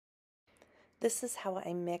This is how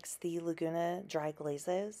I mix the Laguna dry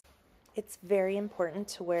glazes. It's very important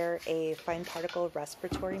to wear a fine particle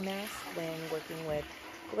respiratory mask when working with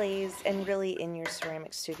glaze and really in your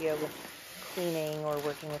ceramic studio with cleaning or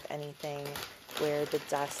working with anything where the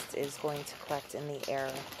dust is going to collect in the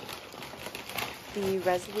air. The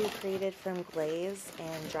residue created from glaze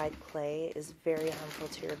and dried clay is very harmful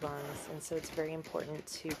to your lungs, and so it's very important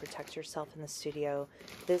to protect yourself in the studio.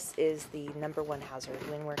 This is the #1 hazard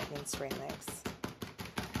when working in ceramics.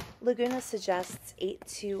 Laguna suggests 8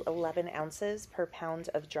 to 11 ounces per pound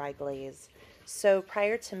of dry glaze. So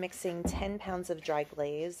prior to mixing 10 pounds of dry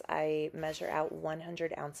glaze, I measure out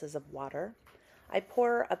 100 ounces of water. I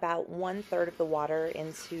pour about 1/3 of the water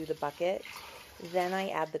into the bucket. Then I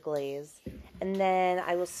add the glaze, and then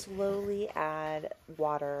I will slowly add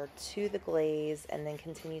water to the glaze and then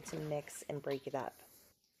continue to mix and break it up.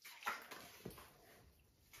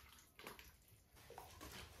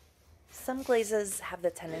 Some glazes have the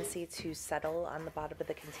tendency to settle on the bottom of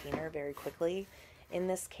the container very quickly. In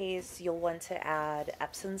this case, you'll want to add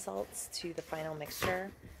Epsom salts to the final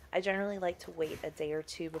mixture. I generally like to wait a day or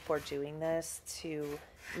two before doing this to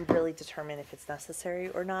really determine if it's necessary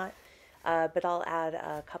or not. But I'll add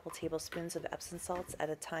a couple tablespoons of Epsom salts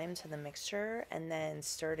at a time to the mixture and then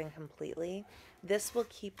stir it in completely. This will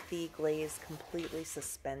keep the glaze completely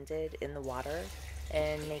suspended in the water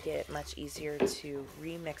and make it much easier to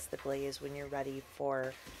remix the glaze when you're ready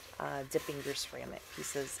for dipping your ceramic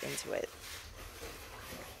pieces into it.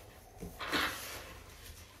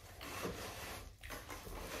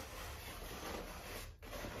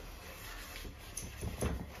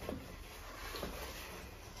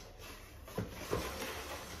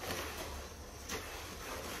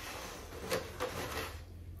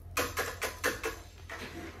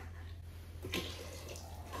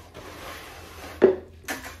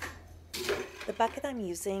 The bucket I'm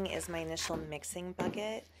using is my initial mixing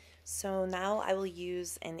bucket. So now I will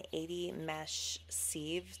use an 80 mesh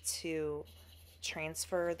sieve to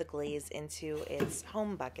transfer the glaze into its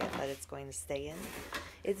home bucket that it's going to stay in.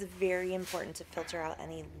 It's very important to filter out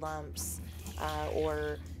any lumps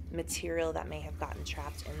or material that may have gotten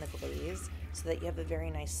trapped in the glaze so that you have a very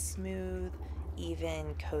nice smooth,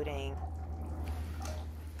 even coating.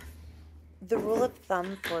 The rule of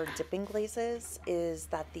thumb for dipping glazes is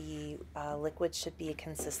that the liquid should be a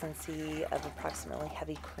consistency of approximately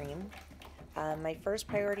heavy cream. My first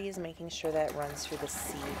priority is making sure that it runs through the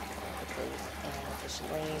sieve quickly and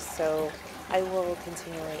efficiently. So I will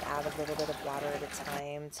continually add a little bit of water at a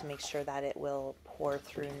time to make sure that it will pour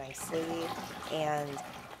through nicely and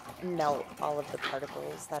melt all of the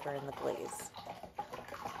particles that are in the glaze.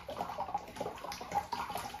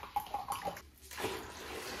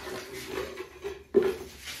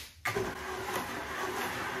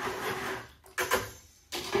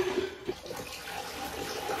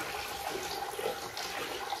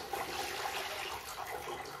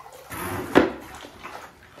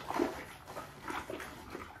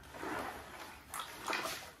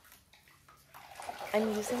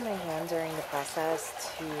 I'm using my hand during the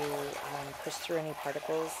process to push through any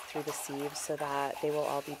particles through the sieve so that they will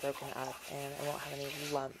all be broken up and I won't have any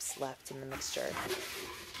lumps left in the mixture.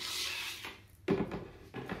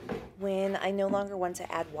 When I no longer want to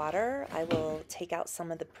add water, I will take out some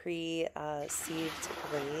of the pre-sieved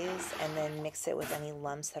glaze and then mix it with any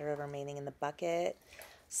lumps that are remaining in the bucket,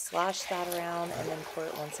 slosh that around, and then pour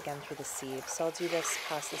it once again through the sieve. So I'll do this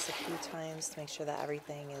process a few times to make sure that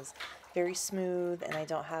everything is very smooth and I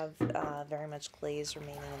don't have very much glaze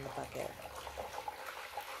remaining in the bucket.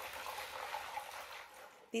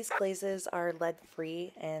 These glazes are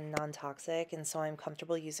lead-free and non-toxic, and so I'm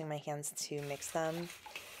comfortable using my hands to mix them.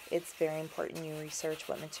 It's very important you research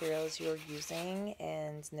what materials you're using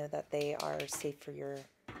and know that they are safe for your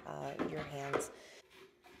hands.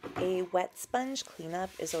 A wet sponge cleanup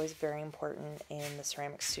is always very important in the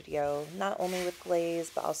ceramic studio, not only with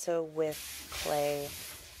glaze but also with clay.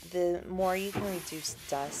 The more you can reduce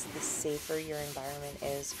dust, the safer your environment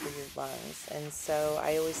is for your lungs, and so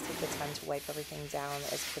I always take the time to wipe everything down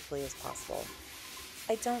as quickly as possible.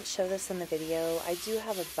 I don't show this in the video. I do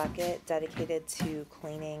have a bucket dedicated to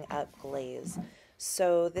cleaning up glaze.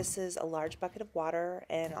 So this is a large bucket of water,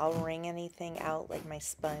 and I'll wring anything out like my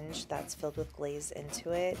sponge that's filled with glaze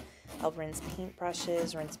into it. I'll rinse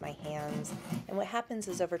paintbrushes, rinse my hands, and what happens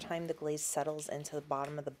is over time the glaze settles into the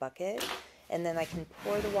bottom of the bucket, and then I can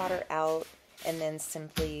pour the water out and then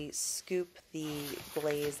simply scoop the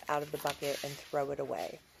glaze out of the bucket and throw it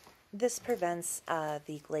away. This prevents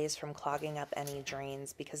the glaze from clogging up any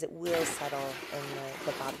drains because it will settle in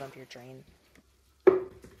the bottom of your drain.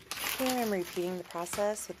 Here I'm repeating the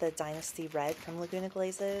process with the Dynasty Red from Laguna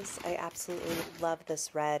Glazes. I absolutely love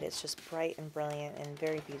this red. It's just bright and brilliant and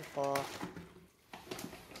very beautiful.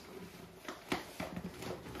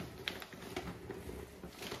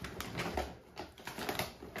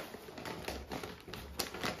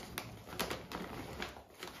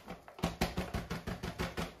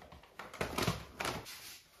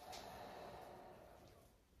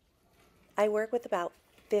 I work with about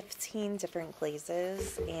 15 different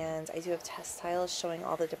glazes, and I do have test tiles showing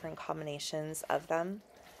all the different combinations of them.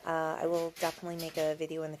 I will definitely make a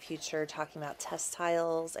video in the future talking about test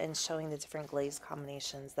tiles and showing the different glaze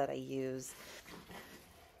combinations that I use.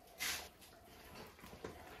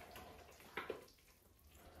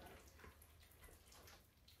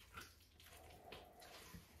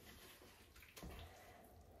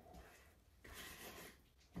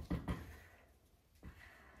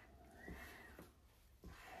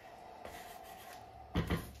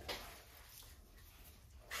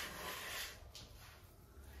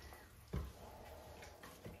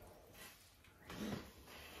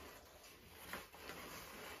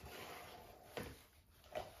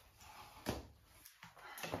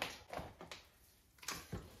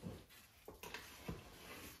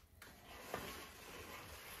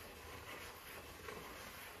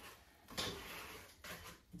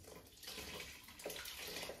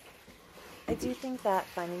 I do think that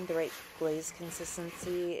finding the right glaze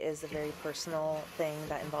consistency is a very personal thing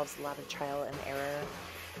that involves a lot of trial and error.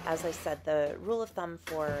 As I said, the rule of thumb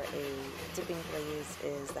for a dipping glaze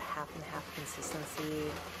is the half and half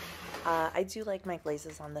consistency. I do like my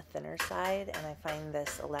glazes on the thinner side, and I find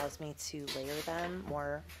this allows me to layer them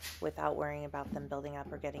more without worrying about them building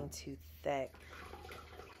up or getting too thick.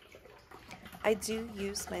 I do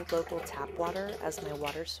use my local tap water as my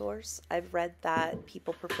water source. I've read that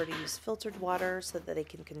people prefer to use filtered water so that they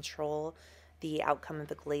can control the outcome of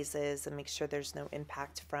the glazes and make sure there's no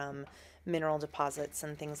impact from mineral deposits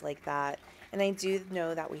and things like that. And I do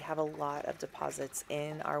know that we have a lot of deposits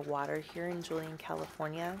in our water here in Julian,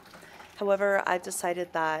 California. However, I've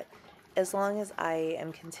decided that as long as I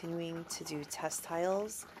am continuing to do test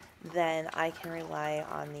tiles, then I can rely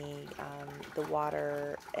on the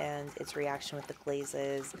water and its reaction with the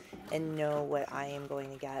glazes and know what I am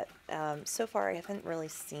going to get. So far, I haven't really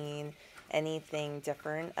seen anything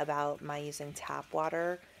different about my using tap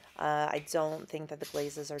water. I don't think that the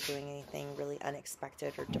glazes are doing anything really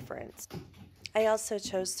unexpected or different. I also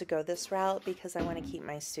chose to go this route because I want to keep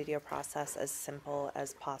my studio process as simple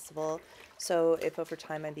as possible. So if over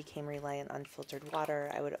time I became reliant on filtered water,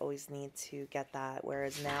 I would always need to get that,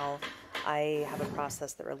 whereas now I have a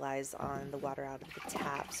process that relies on the water out of the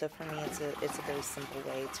tap. So for me, it's a very simple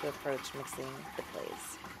way to approach mixing the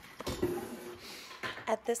glaze.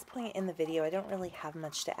 At this point in the video, I don't really have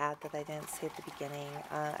much to add that I didn't say at the beginning.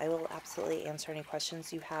 I will absolutely answer any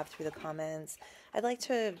questions you have through the comments. I'd like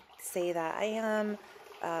to say that I am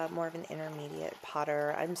more of an intermediate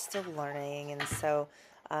potter. I'm still learning, and so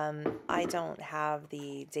I don't have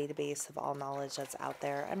the database of all knowledge that's out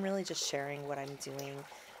there. I'm really just sharing what I'm doing.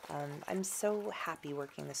 I'm so happy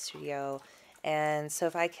working the studio. And so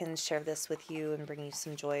if I can share this with you and bring you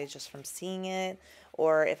some joy just from seeing it,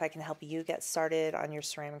 or if I can help you get started on your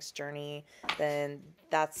ceramics journey, then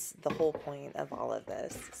that's the whole point of all of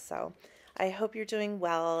this. So I hope you're doing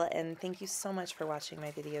well, and thank you so much for watching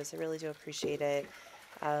my videos. I really do appreciate it.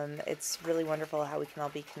 It's really wonderful how we can all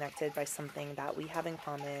be connected by something that we have in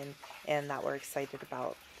common and that we're excited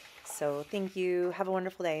about. So thank you. Have a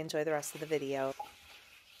wonderful day. Enjoy the rest of the video.